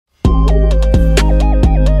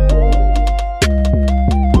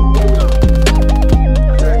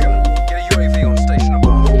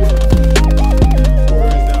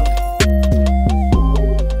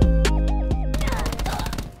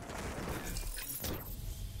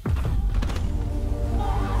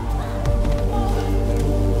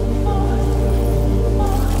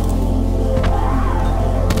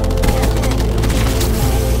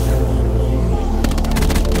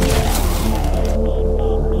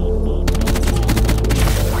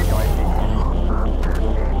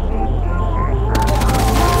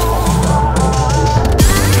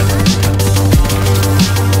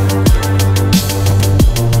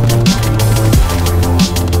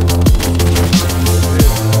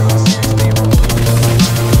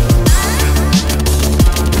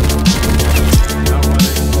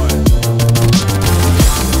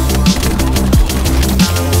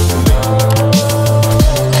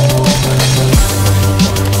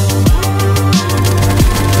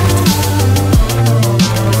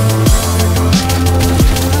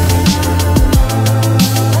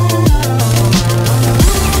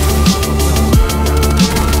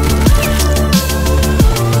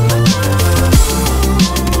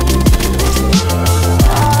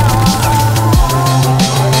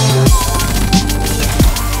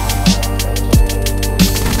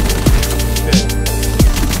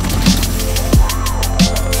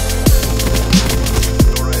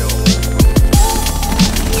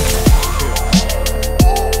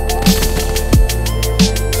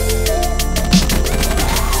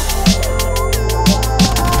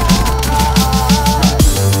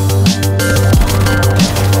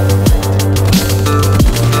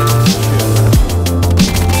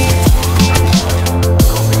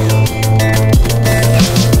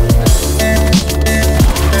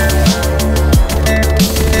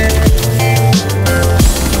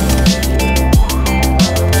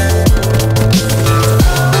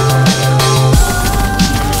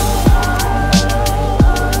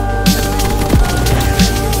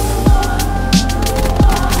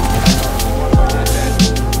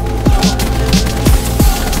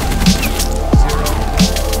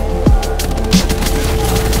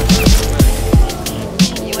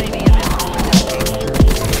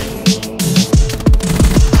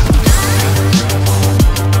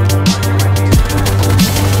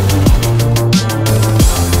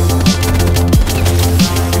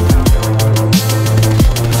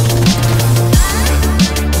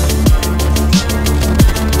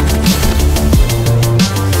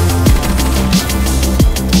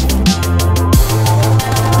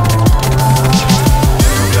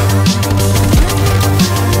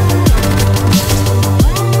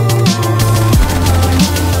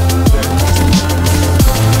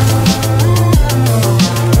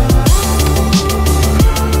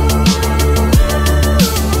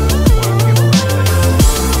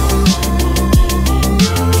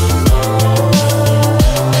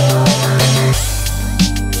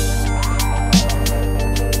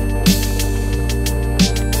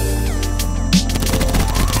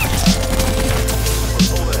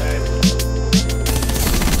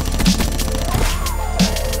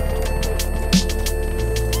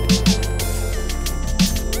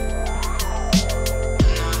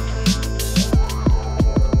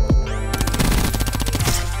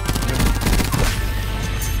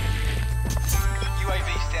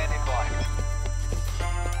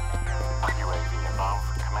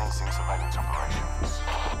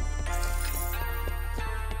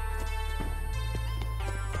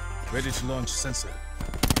to launch sensor.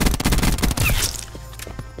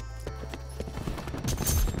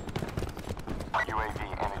 UAV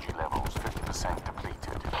energy levels 50%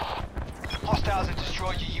 depleted. Hostiles have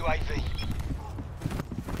destroyed your UAV.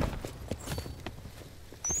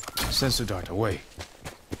 Sensor dart away.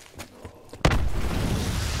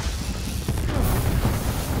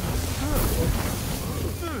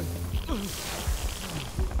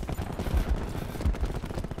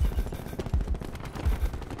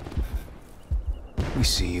 We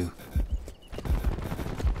see you.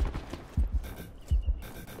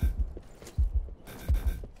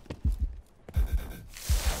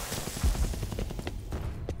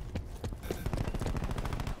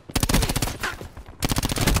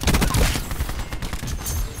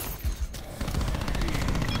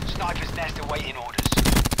 Sniper's nest awaiting orders.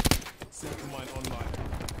 Second mine online.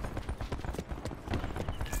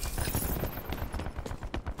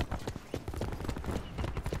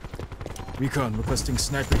 Recon requesting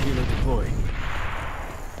sniper helo deploy.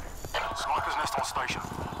 Sniper's nest on station.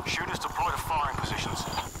 Shooters deploy to firing positions.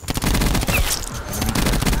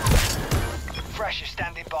 Fresh is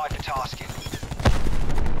standing by for tasking.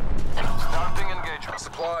 Starting engagement.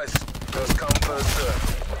 Supplies. First come, first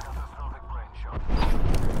serve.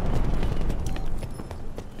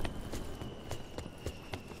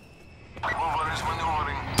 Mover is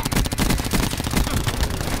maneuvering.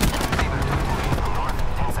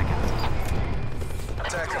 10 seconds.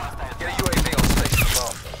 Attacker, get a UAV on station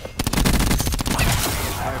above.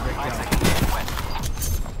 Fire breakdown. 5 seconds. West.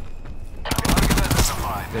 Target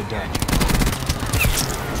identified. They're done.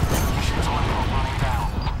 Missions on running down.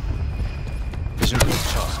 Vision is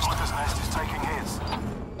charged. Sniper's nest is taking hits.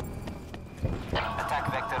 Attack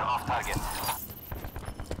vector off target.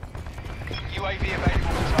 UAV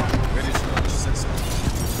available for tasking. Ready to launch sensor.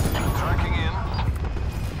 Tracking in.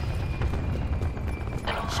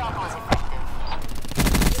 Shock was effective.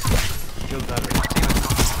 Kill battery.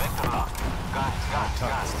 Vector lock. Guns.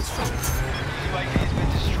 Targets destroyed. UAV has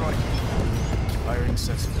been destroyed. Firing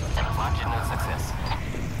sensor dart. Marginal success.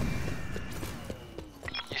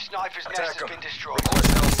 Your sniper's nest Attack has 'em. been destroyed.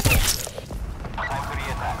 Request help. Time to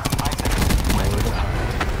re-attack. 5 seconds. Lower the target.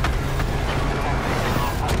 Attack vector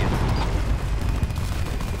off target.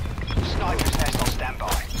 Sniper's nest on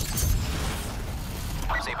standby.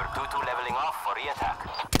 Saber 2-2 leveling off for re-attack.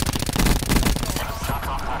 Shots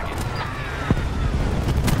off target.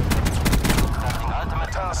 Starting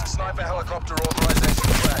ultimate Task sniper helicopter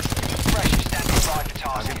authorization flash. Fresh is standing by for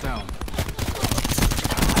Target tasking. down.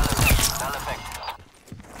 null effect.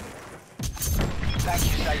 Thank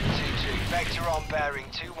you, Saber 2-2. Vector on bearing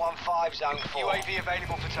 215 zone 4. UAV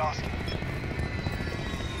available for tasking.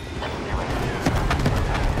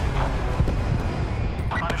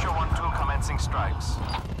 Punisher 1-2 commencing strikes.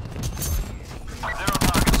 0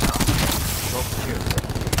 targets, sir. Drop kill.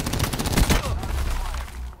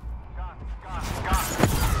 Guns.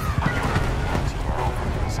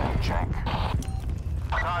 Check.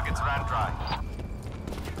 Targets ran dry.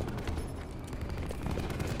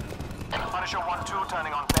 Punisher 1-2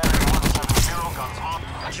 turning on bearing 170 guns hot.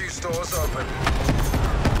 Q stores open.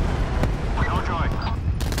 No joy.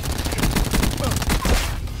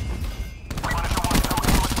 Punisher 1-2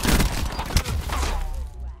 in with clear.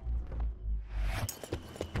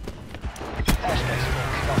 Airspace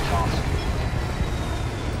 4, not task.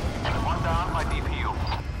 One down by DPU.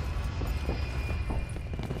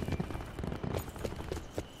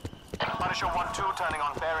 Punisher 1-2 turning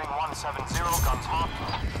on bearing 170 guns hot.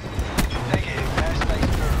 Negative, airspace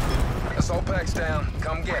 4. Assault packs down.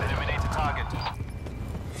 Come get it. Eliminate the target.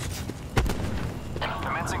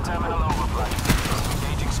 Commencing terminal overflight.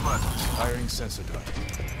 Engaging split. Firing sensor dart.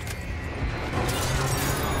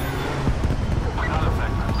 Null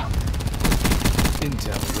effect.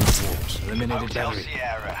 Intel reinforced. Eliminated Hotel battery.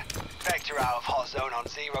 Sierra. Vector out of hot zone on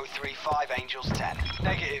 035 Angels 10.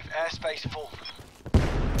 Negative, airspace full.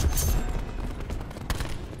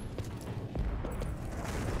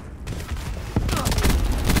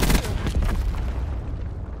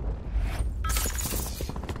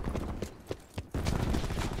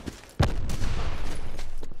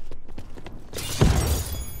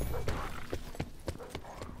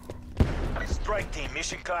 Strike team,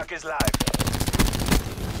 mission clock is live.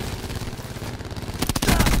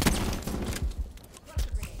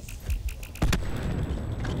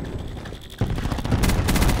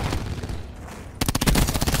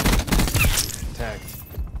 Tagged.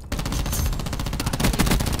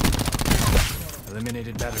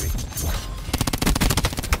 Eliminated battery.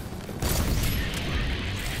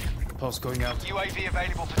 Pulse going out. UAV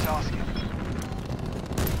available for tasking.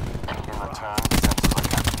 In return, sensors are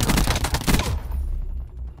captured.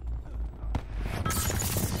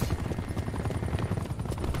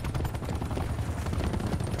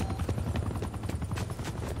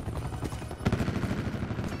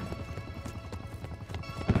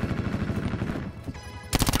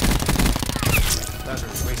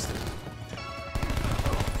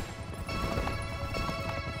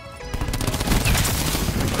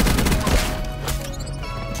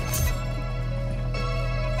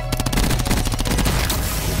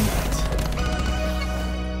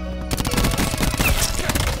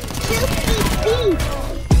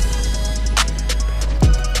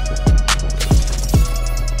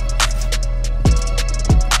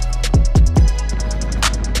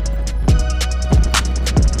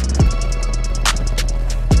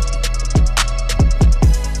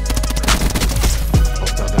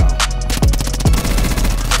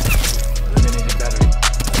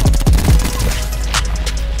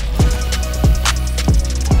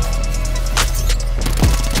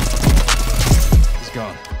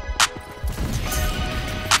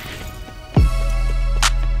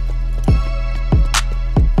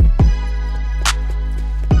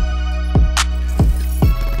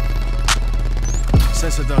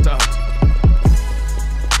 Sensor data out.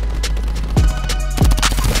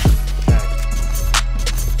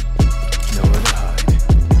 Nowhere to hide.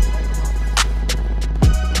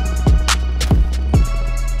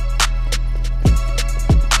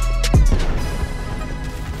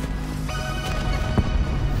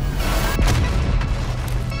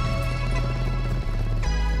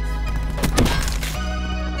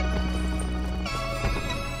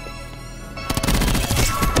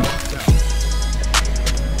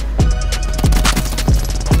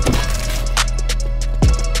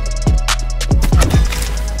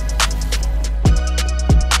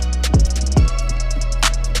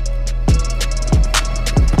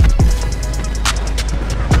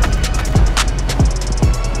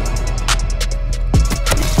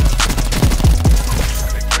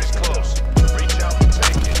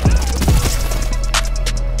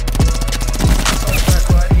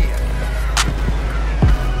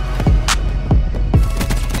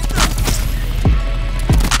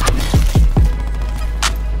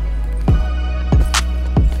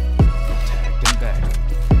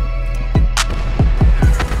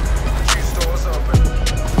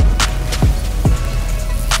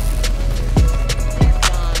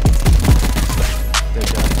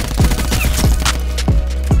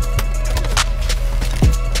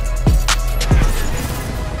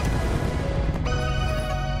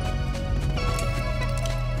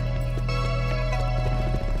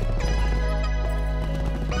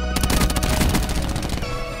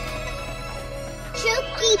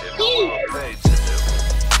 Paid to do.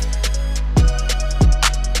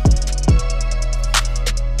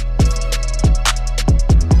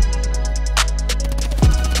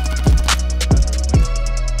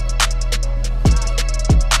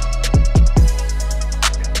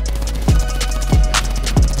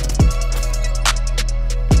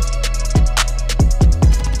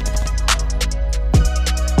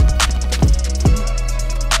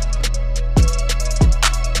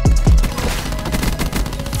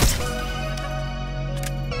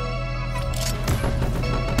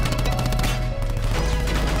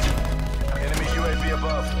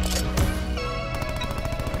 Above.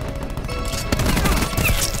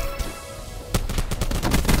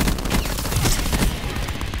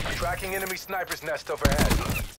 Tracking enemy sniper's nest overhead.